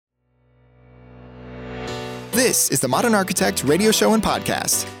This is the Modern Architect radio show and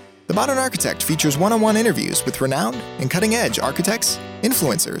podcast. The Modern Architect features one-on-one interviews with renowned and cutting-edge architects,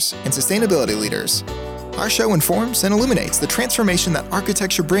 influencers, and sustainability leaders. Our show informs and illuminates the transformation that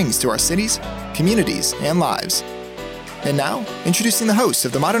architecture brings to our cities, communities, and lives. And now, introducing the host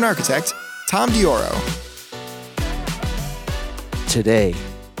of The Modern Architect, Tom Dioro. Today,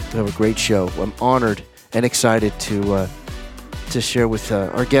 we have a great show. I'm honored and excited to share with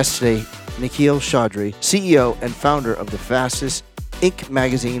our guest today, Nikhil Choudhary, CEO and founder of the fastest Inc.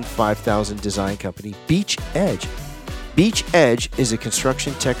 magazine 5000 design company, BeachEdge. BeachEdge is a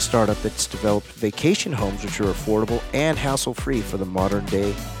construction tech startup that's developed vacation homes which are affordable and hassle-free for the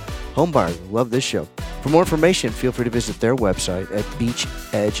modern-day homebuyer. Love this show. For more information, feel free to visit their website at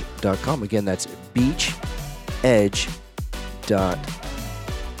beachedge.com. Again, that's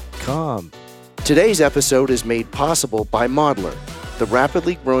beachedge.com. Today's episode is made possible by Modeler, the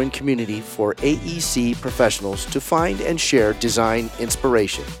rapidly growing community for AEC professionals to find and share design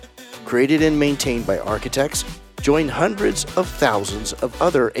inspiration. Created and maintained by architects, join hundreds of thousands of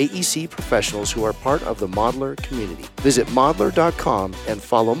other AEC professionals who are part of the Modeler community. Visit modeler.com and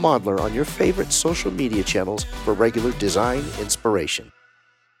follow Modeler on your favorite social media channels for regular design inspiration.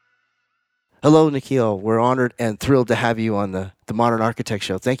 Hello, Nikhil. We're honored and thrilled to have you on the Modern Architect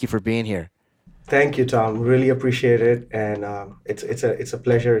Show. Thank you for being here. Thank you, Tom. Really appreciate it, and it's a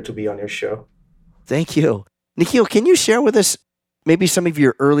pleasure to be on your show. Thank you. Nikhil, can you share with us maybe some of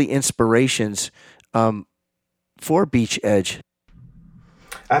your early inspirations for BeachEdge?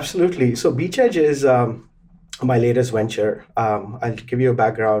 Absolutely. So BeachEdge is my latest venture. I'll give you a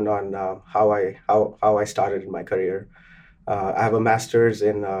background on how I started in my career. I have a master's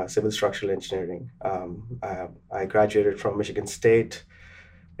in civil structural engineering. I graduated from Michigan State.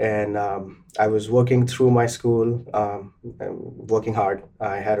 And I was working through my school, working hard.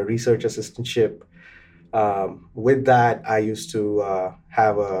 I had a research assistantship. With that, I used to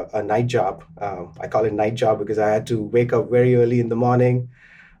have a night job. I call it night job because I had to wake up very early in the morning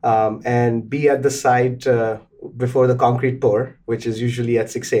and be at the site before the concrete pour, which is usually at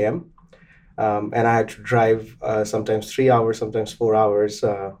 6 a.m. And I had to drive sometimes 3 hours, sometimes 4 hours.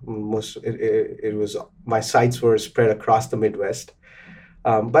 It was my sites were spread across the Midwest.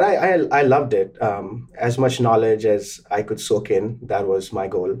 But I loved it. As much knowledge as I could soak in, that was my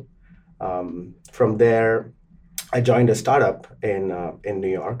goal. From there, I joined a startup in New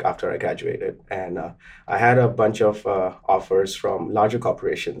York after I graduated. And I had a bunch of offers from larger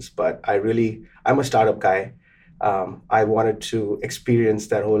corporations, but I'm a startup guy. I wanted to experience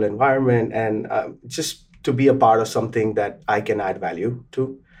that whole environment and just to be a part of something that I can add value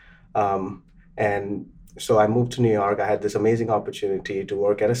to. So I moved to New York. I had this amazing opportunity to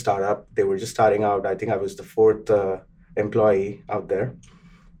work at a startup. They were just starting out. I think I was the fourth employee out there.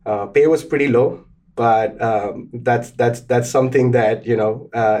 Pay was pretty low, but that's something that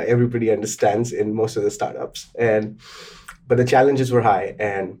everybody understands in most of the startups. But the challenges were high,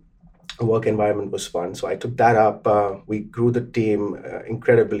 and the work environment was fun. So I took that up. We grew the team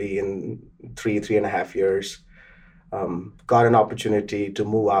incredibly in 3.5 years. Got an opportunity to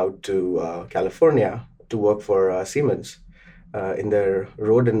move out to California to work for Siemens in their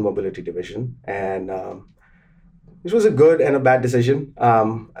road and mobility division. And this was a good and a bad decision.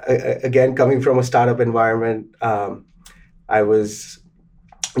 Again, coming from a startup environment, I was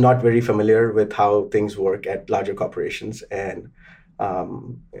not very familiar with how things work at larger corporations. And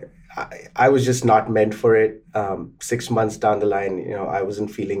I was just not meant for it. 6 months down the line, I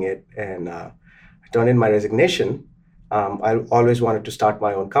wasn't feeling it. And I turned in my resignation. I always wanted to start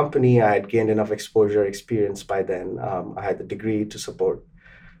my own company. I had gained enough exposure, experience by then. I had the degree to support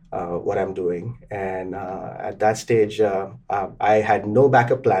what I'm doing. And at that stage, I had no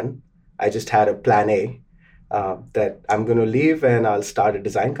backup plan. I just had a plan A that I'm going to leave and I'll start a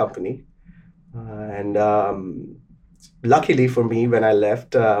design company. Luckily for me, when I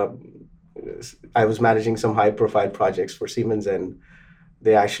left, I was managing some high-profile projects for Siemens, and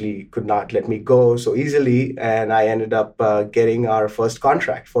they actually could not let me go so easily, and I ended up getting our first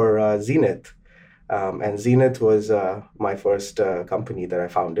contract for Zenith. And Zenith was my first company that I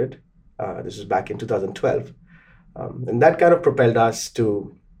founded. This was back in 2012. And that kind of propelled us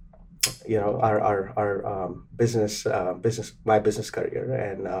to, our my business career.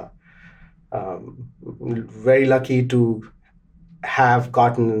 And very lucky to have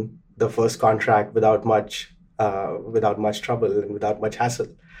gotten the first contract without much trouble and without much hassle.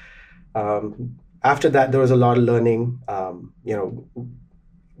 After that, there was a lot of learning.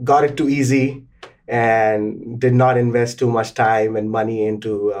 Got it too easy and did not invest too much time and money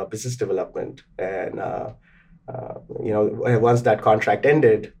into business development. And once that contract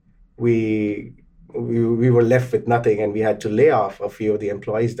ended, we we were left with nothing, and we had to lay off a few of the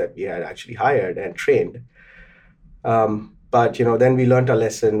employees that we had actually hired and trained. But then we learned our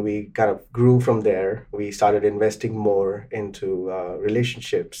lesson. We kind of grew from there. We started investing more into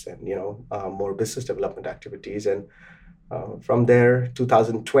relationships and more business development activities. And from there,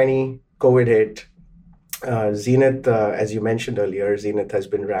 2020, COVID hit. Zenith, as you mentioned earlier, Zenith has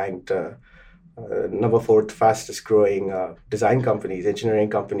been ranked number fourth fastest growing design companies, engineering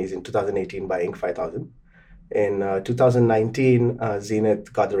companies in 2018 by Inc. 5000. In 2019,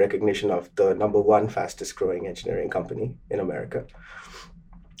 Zenith got the recognition of the number one fastest growing engineering company in America.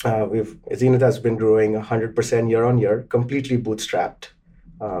 Zenith has been growing 100% year on year, completely bootstrapped,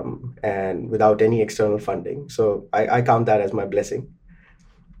 and without any external funding. So I count that as my blessing.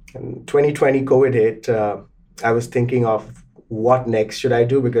 In 2020, COVID hit. I was thinking of what next should I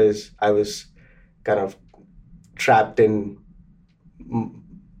do, because I was kind of trapped in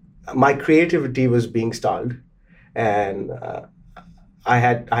my creativity was being stalled, and I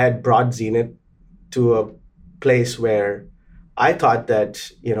had brought Zenith to a place where I thought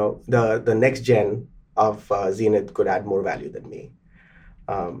that the next gen of Zenith could add more value than me.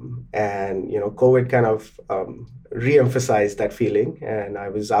 And COVID kind of re-emphasized that feeling, and I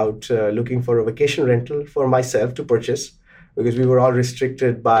was out looking for a vacation rental for myself to purchase, because we were all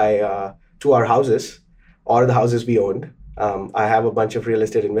restricted by to our houses or the houses we owned. I have a bunch of real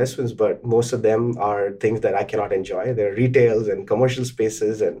estate investments, but most of them are things that I cannot enjoy. They're retails and commercial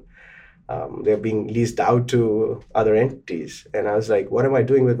spaces, and they're being leased out to other entities. And I was like, what am I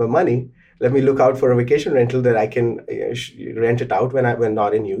doing with my money? Let me look out for a vacation rental that I can rent it out when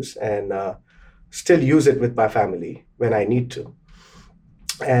not in use, and still use it with my family when I need to.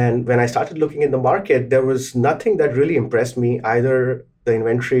 And when I started looking in the market, there was nothing that really impressed me. Either the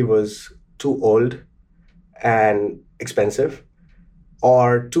inventory was too old and expensive,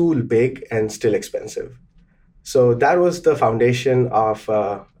 or too big and still expensive. So that was the foundation of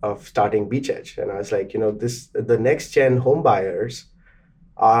starting BeachEdge. And I was like, the next gen home buyers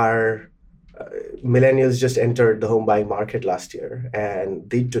are millennials just entered the home buying market last year, and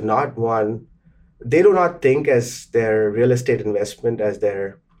they do not think as their real estate investment as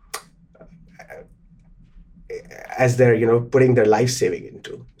their putting their life saving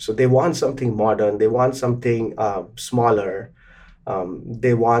into. So they want something modern, they want something smaller,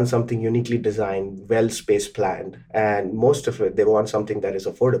 they want something uniquely designed, well space planned, and most of it, they want something that is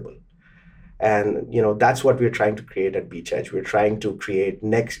affordable. And that's what we're trying to create at BeachEdge. We're trying to create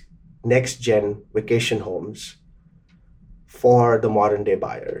next gen vacation homes for the modern day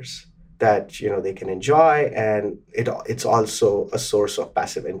buyers that they can enjoy, and it's also a source of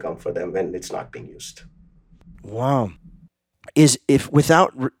passive income for them when it's not being used. Wow. If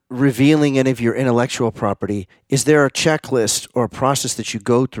without revealing any of your intellectual property, is there a checklist or a process that you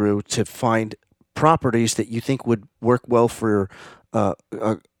go through to find properties that you think would work well for a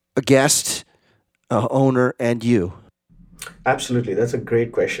guest, owner, and you? Absolutely. That's a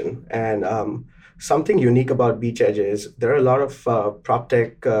great question. And something unique about BeachEdge is there are a lot of prop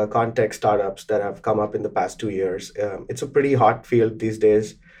tech, con-tech startups that have come up in the past 2 years. It's a pretty hot field these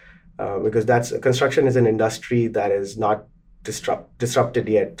days, because construction is an industry that is not disrupted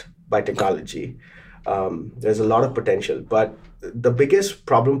yet by technology. There's a lot of potential. But the biggest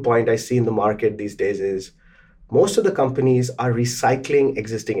problem point I see in the market these days is most of the companies are recycling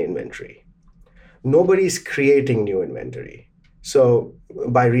existing inventory. Nobody's creating new inventory. So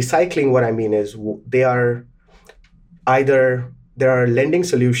by recycling, what I mean is there are lending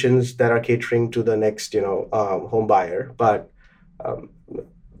solutions that are catering to the next home buyer, but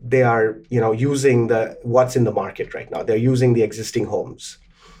they are using what's in the market right now. They're using the existing homes.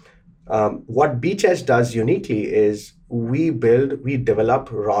 What BeachEdge does uniquely is we develop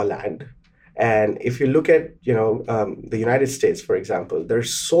raw land. And if you look at the United States, for example,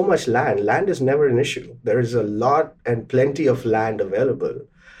 there's so much land. Land is never an issue. There is a lot and plenty of land available.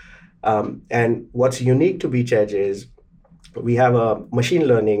 And what's unique to BeachEdge is we have a machine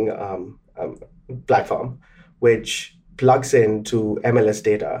learning platform which plugs into MLS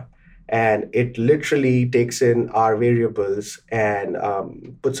data, and it literally takes in our variables and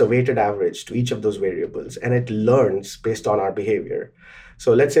puts a weighted average to each of those variables, and it learns based on our behavior.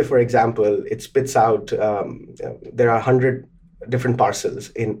 So let's say, for example, it spits out, there are 100 different parcels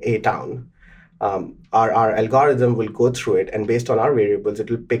in a town. Our algorithm will go through it, and based on our variables, it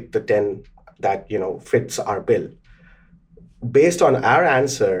will pick the 10 that fits our bill. Based on our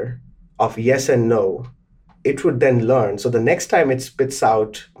answer of yes and no, it would then learn. So the next time it spits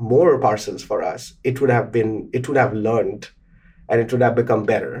out more parcels for us, it would have learned, and it would have become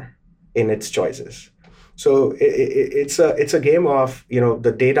better in its choices. So it's a game of,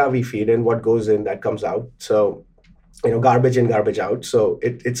 the data we feed in, what goes in, that comes out. So, garbage in, garbage out. So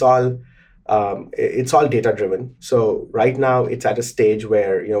it's all data driven. So right now it's at a stage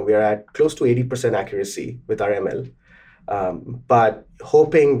where, we're at close to 80% accuracy with our ML, but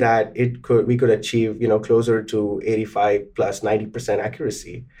hoping that we could achieve, closer to 85 plus 90%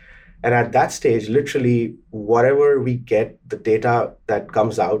 accuracy. And at that stage, literally whatever we get, the data that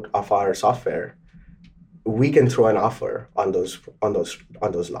comes out of our software, we can throw an offer on those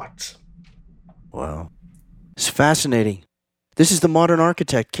lots. Wow. It's fascinating. This is The Modern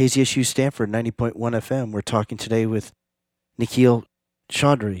Architect, KZSU Stanford 90.1 FM. We're talking today with Nikhil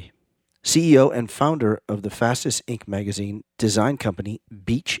Choudhary, CEO and founder of the Fastest Inc. magazine design company,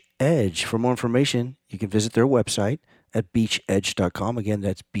 BeachEdge. For more information, you can visit their website at beachedge.com. Again,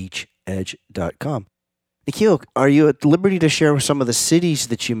 that's beachedge.com. Nikhil, are you at liberty to share some of the cities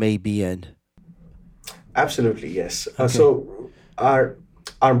that you may be in? Absolutely, yes. Okay. So our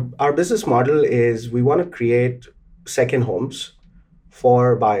business model is we want to create second homes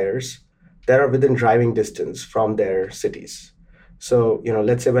for buyers that are within driving distance from their cities. So,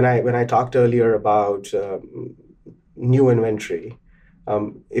 let's say when I talked earlier about new inventory,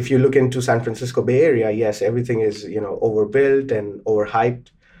 if you look into San Francisco Bay Area, yes, everything is, overbuilt and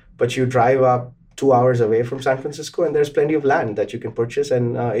overhyped, but you drive up 2 hours away from San Francisco and there's plenty of land that you can purchase.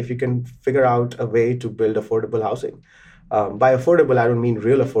 And if you can figure out a way to build affordable housing. By affordable, I don't mean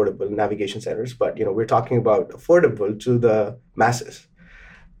real affordable navigation centers, but we're talking about affordable to the masses.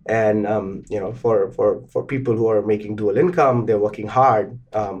 And for people who are making dual income, they're working hard.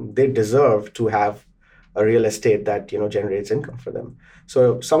 They deserve to have a real estate that generates income for them.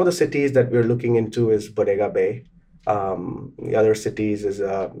 So some of the cities that we're looking into is Bodega Bay. The other cities is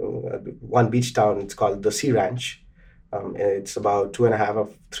one beach town. It's called the Sea Ranch. It's about 2.5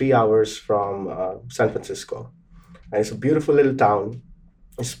 to 3 hours from San Francisco. And it's a beautiful little town.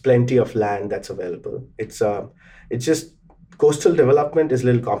 There's plenty of land that's available. It's just coastal development is a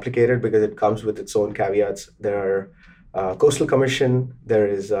little complicated because it comes with its own caveats. There are coastal commission, there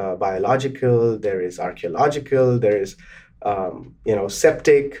is biological, there is archaeological, there is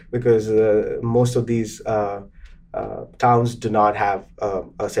septic, because most of these towns do not have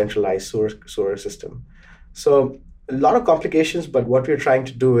a centralized sewer system. So a lot of complications, but what we're trying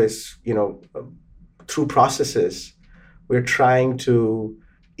to do is, through processes, we're trying to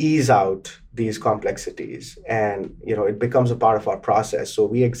ease out these complexities, and it becomes a part of our process. So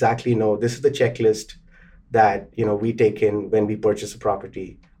we exactly know this is the checklist that we take in when we purchase a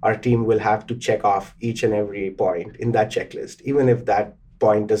property. Our team will have to check off each and every point in that checklist, even if that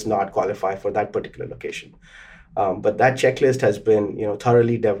point does not qualify for that particular location. But that checklist has been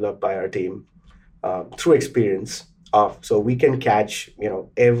thoroughly developed by our team through experience so we can catch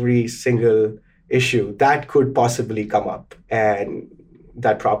every single issue that could possibly come up, and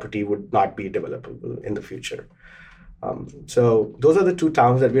that property would not be developable in the future. So those are the two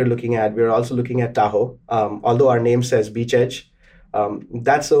towns that we're looking at. We're also looking at Tahoe. Although our name says BeachEdge,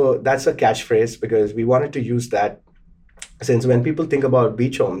 that's a catchphrase because we wanted to use that, since when people think about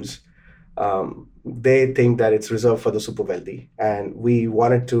beach homes, they think that it's reserved for the super wealthy, and we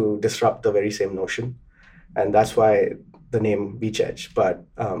wanted to disrupt the very same notion, and that's why the name BeachEdge. But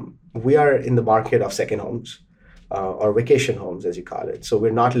we are in the market of second homes, or vacation homes, as you call it. So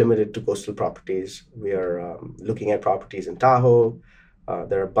we're not limited to coastal properties. We are looking at properties in Tahoe.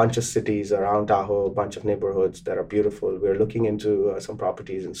 There are a bunch of cities around Tahoe, a bunch of neighborhoods that are beautiful. We're looking into some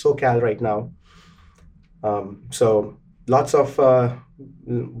properties in SoCal right now. So lots of,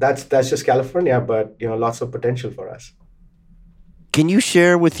 that's just California, but lots of potential for us. Can you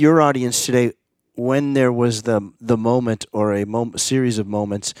share with your audience today when there was the moment or a series of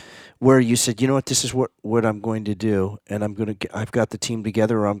moments where you said, you know what, this is what I'm going to do, and I've got the team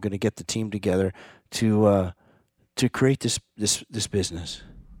together, or I'm going to get the team together to create this business?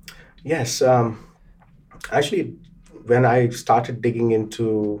 Yes, actually, when I started digging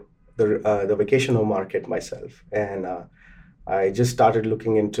into the vacation home market myself, and I just started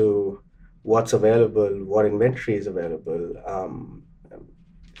looking into what's available, what inventory is available.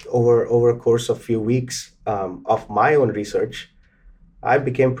 Over a course of few weeks of my own research, I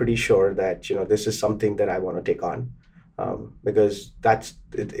became pretty sure that this is something that I want to take on, because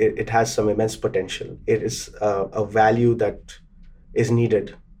it has some immense potential. It is a value that is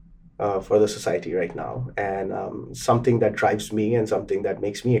needed for the society right now, and something that drives me and something that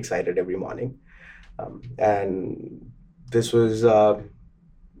makes me excited every morning. And this was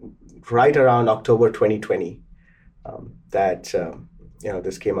right around October 2020 that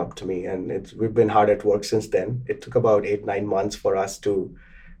this came up to me, and we've been hard at work since then. It took about 8-9 months for us to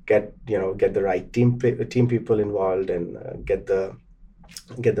get the right team people involved, and get the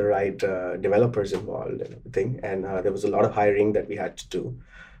right developers involved and everything. And there was a lot of hiring that we had to do,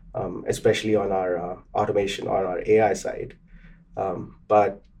 especially on our automation, on our AI side.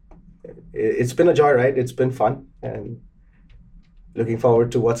 But it's been a joy, right? It's been fun, and looking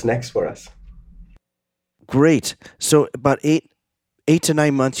forward to what's next for us. Great. So about 8 to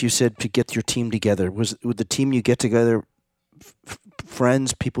 9 months, you said, to get your team together. Was with the team you get together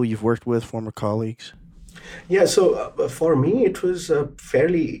friends, people you've worked with, former colleagues? Yeah, so for me, it was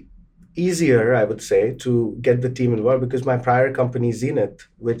fairly easier, I would say, to get the team involved because my prior company, Zenith,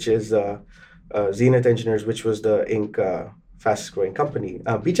 which is Zenith Engineers, which was the Inc. Fastest growing company.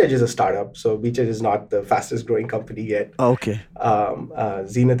 BeachEdge is a startup, so BeachEdge is not the fastest growing company yet. Oh, okay.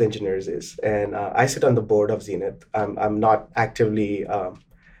 Zenith Engineers is, and I sit on the board of Zenith. I'm not actively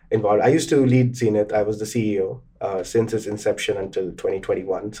involved. I used to lead Zenith. I was the CEO since its inception until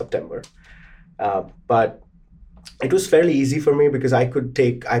 2021 September. But it was fairly easy for me because I could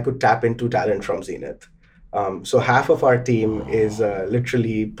tap into talent from Zenith. So half of our team is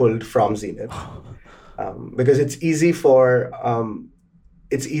literally pulled from Zenith, because it's easy for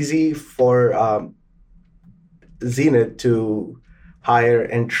Zenith to hire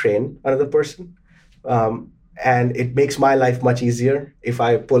and train another person. And it makes my life much easier if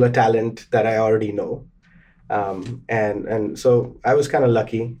I pull a talent that I already know. And so I was kind of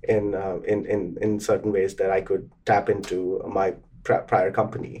lucky in certain ways that I could tap into my prior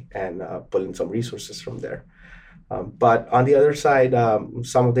company and pull in some resources from there. But on the other side,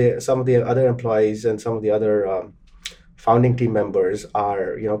 some of the other employees and some of the other founding team members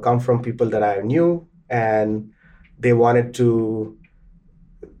are, come from people that I knew, and they wanted to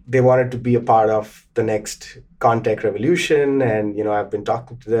be a part of the next contact revolution. And I've been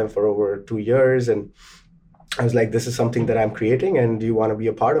talking to them for over 2 years, and I was like, this is something that I'm creating, and do you want to be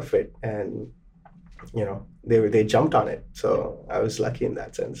a part of it? And they jumped on it. So I was lucky in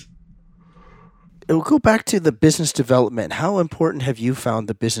that sense. We'll go back to the business development. How important have you found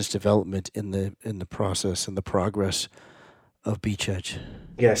the business development in the process and the progress of BeachEdge?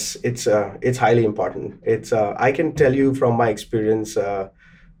 Yes, it's highly important. It's I can tell you from my experience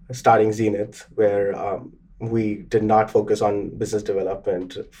starting Zenith, where we did not focus on business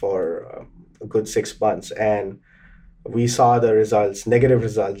development for a good 6 months, and we saw the negative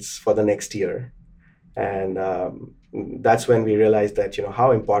results for the next year. And that's when we realized that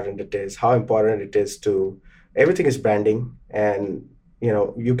how important it is to, everything is branding. And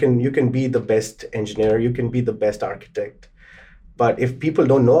you can be the best engineer, you can be the best architect, but if people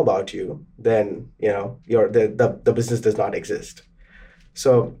don't know about you, then the business does not exist.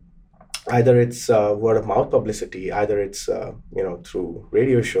 So either it's word of mouth publicity, either it's through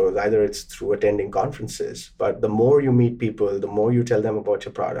radio shows, either it's through attending conferences. But the more you meet people, the more you tell them about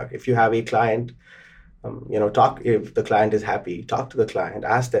your product. If you have a client, if the client is happy, talk to the client,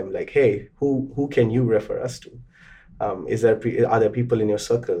 ask them like, hey, who can you refer us to? Are there people in your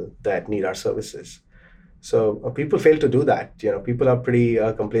circle that need our services? So people fail to do that. People are pretty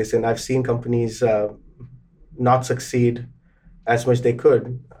complacent. I've seen companies not succeed as much they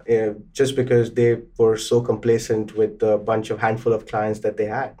could, just because they were so complacent with the handful of clients that they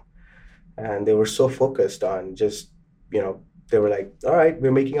had. And they were so focused on just, they were like, all right,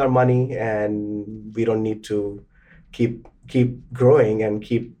 we're making our money and we don't need to keep growing and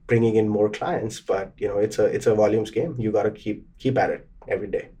keep bringing in more clients. But, it's a volumes game. You got to keep at it every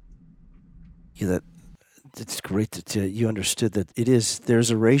day. Yeah, it's great that you understood that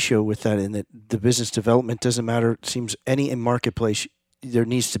there's a ratio with that, in that the business development doesn't matter. It seems in marketplace, there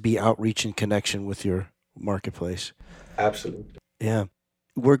needs to be outreach and connection with your marketplace. Absolutely. Yeah.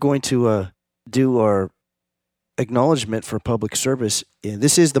 We're going to do our acknowledgement for public service.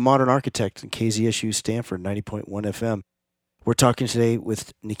 This is The Modern Architect in KZSU Stanford 90.1 FM. We're talking today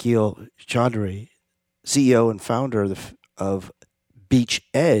with Nikhil Choudhary, CEO and founder of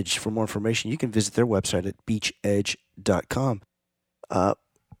BeachEdge. For more information, you can visit their website at beachedge.com.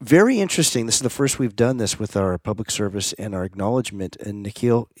 Very interesting. This is the first we've done this with our public service and our acknowledgement. And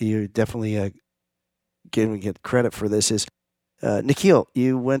Nikhil, you definitely get credit for this. Nikhil,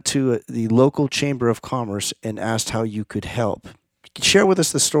 you went to the local Chamber of Commerce and asked how you could help. Share with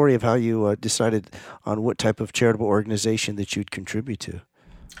us the story of how you decided on what type of charitable organization that you'd contribute to.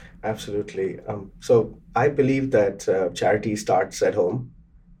 Absolutely. So I believe that charity starts at home.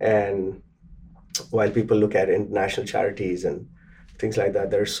 And while people look at international charities and things like that,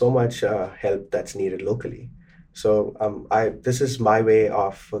 there's so much help that's needed locally. So this is my way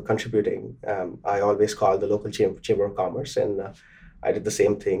of contributing. I always call the local chamber of commerce, and I did the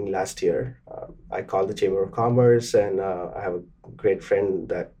same thing last year. I called the Chamber of Commerce, and I have a great friend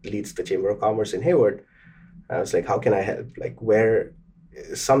that leads the Chamber of Commerce in Hayward. I was like, how can I help? Like, where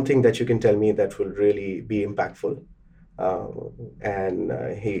something that you can tell me that will really be impactful. Uh, and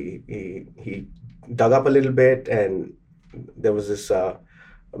he dug up a little bit, and there was this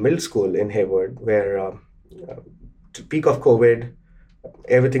middle school in Hayward where, uh, to peak of COVID,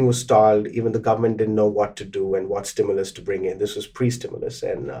 everything was stalled. Even the government didn't know what to do and what stimulus to bring in. This was pre-stimulus,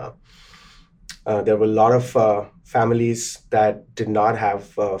 and there were a lot of families that did not have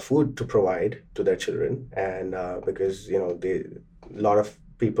food to provide to their children, and because a lot of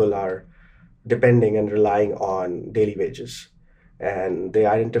people are depending and relying on daily wages. And they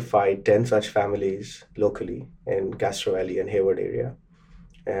identified 10 such families locally in Castro Valley and Hayward area.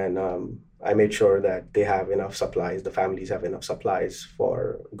 And I made sure that they have enough supplies, the families have enough supplies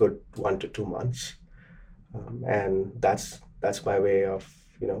for a good 1 to 2 months. And that's my way of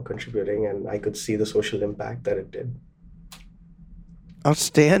contributing, and I could see the social impact that it did.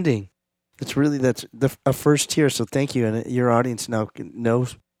 Outstanding. That's a first here. So thank you. And your audience now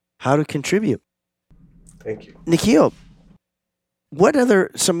knows how to contribute. Thank you. Nikhil, what other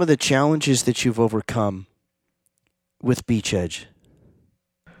some of the challenges that you've overcome with BeachEdge?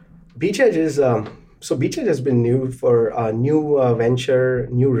 BeachEdge is so BeachEdge has been new for a new venture,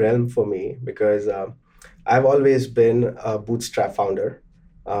 new realm for me, because I've always been a bootstrap founder.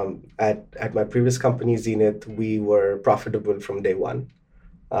 At my previous company, Zenith, we were profitable from day one.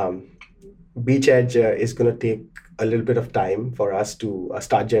 Um, BeachEdge is going to take a little bit of time for us to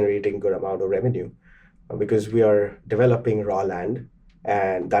start generating good amount of revenue, because we are developing raw land,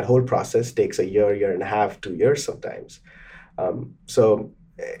 and that whole process takes a year and a half, 2 years sometimes. So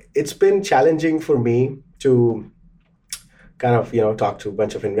it's been challenging for me to kind of talk to a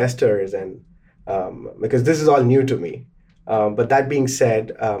bunch of investors, and because this is all new to me. But that being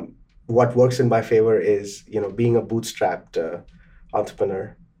said, what works in my favor is being a bootstrapped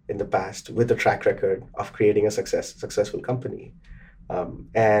entrepreneur in the past with a track record of creating a successful company.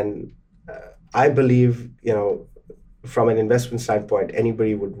 And I believe, from an investment standpoint,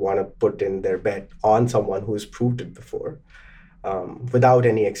 anybody would want to put in their bet on someone who has proved it before, without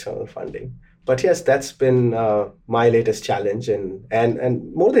any external funding. But yes, that's been my latest challenge,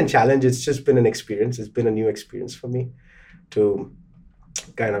 and more than challenge, it's just been an experience. It's been a new experience for me to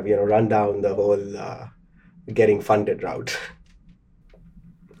kind of run down the whole getting funded route.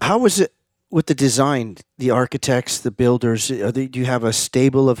 How was it with the design, the architects, the builders? Do you have a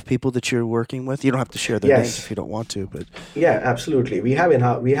stable of people that you're working with? You don't have to share their names if you don't want to, but yeah, absolutely. We have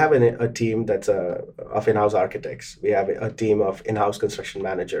a team that's of in-house architects. We have a team of in-house construction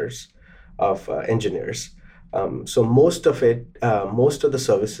managers, of engineers. So most of the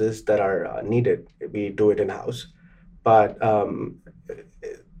services that are needed, we do it in-house. But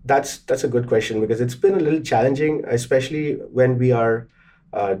that's a good question, because it's been a little challenging, especially when we are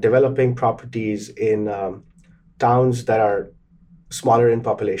developing properties in towns that are smaller in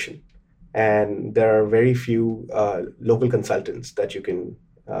population, and there are very few local consultants that you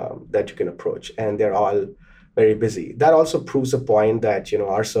can approach, and they're all very busy. That also proves a point that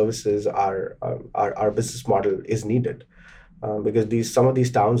our services are our business model is needed, because some of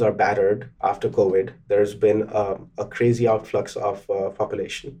these towns are battered after COVID. There's been a crazy outflux of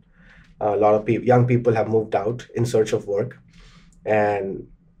population. A lot of young people have moved out in search of work, and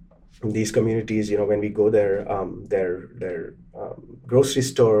these communities, when we go there, their grocery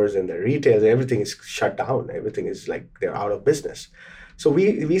stores and their retail, everything is shut down. Everything is like they're out of business. So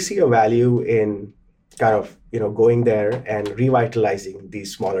we see a value in kind of going there and revitalizing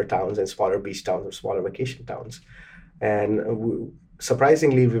these smaller towns and smaller beach towns or smaller vacation towns. And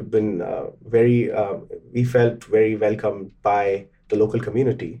surprisingly, we've been we felt very welcomed by the local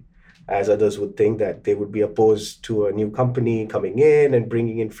community, as others would think that they would be opposed to a new company coming in and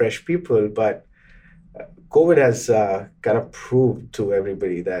bringing in fresh people. But COVID has kind of proved to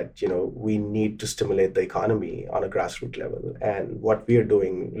everybody that we need to stimulate the economy on a grassroots level, and what we are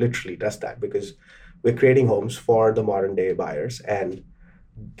doing literally does that, because we're creating homes for the modern day buyers, and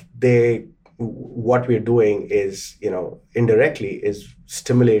what we're doing is indirectly is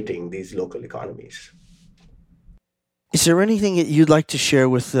stimulating these local economies. Is there anything that you'd like to share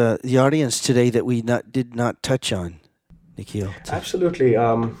with the audience today that we did not touch on, Nikhil? Absolutely.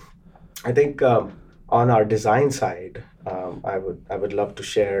 I think on our design side, I would love to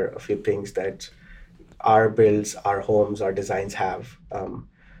share a few things that our builds, our homes, our designs have.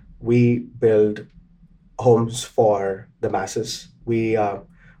 We build homes for the masses. We are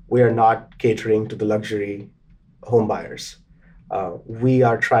not catering to the luxury home buyers. we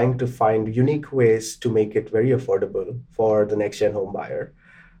are trying to find unique ways to make it very affordable for the next-gen home buyer.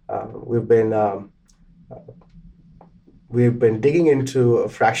 We've been digging into a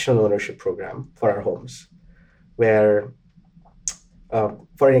fractional ownership program for our homes, where,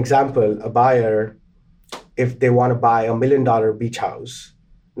 for an example, a buyer, if they want to buy $1 million beach house,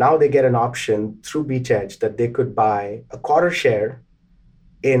 now they get an option through BeachEdge that they could buy a quarter share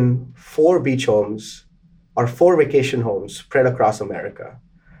in 4 beach homes or 4 vacation homes spread across America.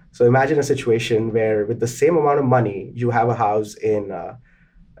 So imagine a situation where with the same amount of money, you have a house in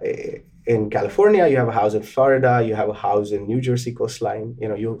California, you have a house in Florida, you have a house in New Jersey coastline,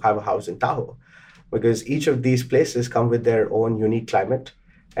 you have a house in Tahoe, because each of these places come with their own unique climate.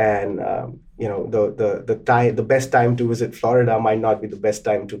 And the best time to visit Florida might not be the best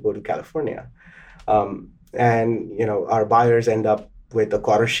time to go to California. Our buyers end up with a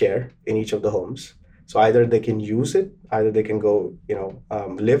quarter share in each of the homes. So either they can use it, either they can go,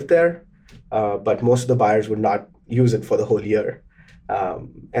 live there, but most of the buyers would not use it for the whole year.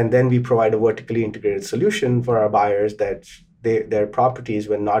 And then we provide a vertically integrated solution for our buyers that their properties,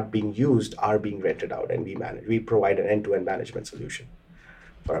 when not being used, are being rented out, and we provide an end-to-end management solution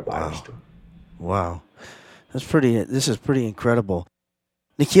for our buyers too. Wow. This is pretty incredible.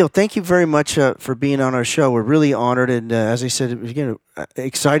 Nikhil, thank you very much for being on our show. We're really honored, and as I said,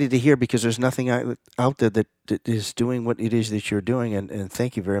 excited to hear, because there's nothing out there that is doing what it is that you're doing, and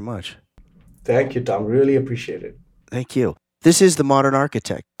thank you very much. Thank you, Tom. Really appreciate it. Thank you. This is The Modern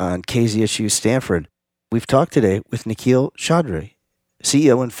Architect on KZSU Stanford. We've talked today with Nikhil Choudhary,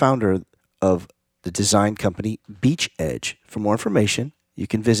 CEO and founder of the design company BeachEdge. For more information, you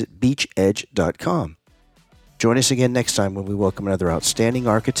can visit beachedge.com. Join us again next time when we welcome another outstanding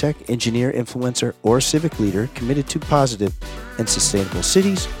architect, engineer, influencer, or civic leader committed to positive and sustainable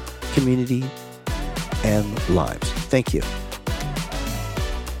cities, community, and lives. Thank you.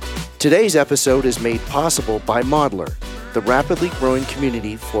 Today's episode is made possible by Modeler, the rapidly growing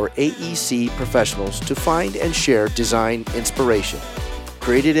community for AEC professionals to find and share design inspiration.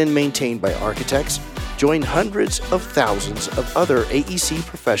 Created and maintained by architects, join hundreds of thousands of other AEC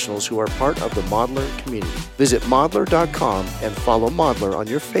professionals who are part of the Modeler community. Visit modeler.com and follow Modeler on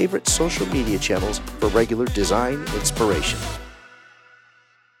your favorite social media channels for regular design inspiration.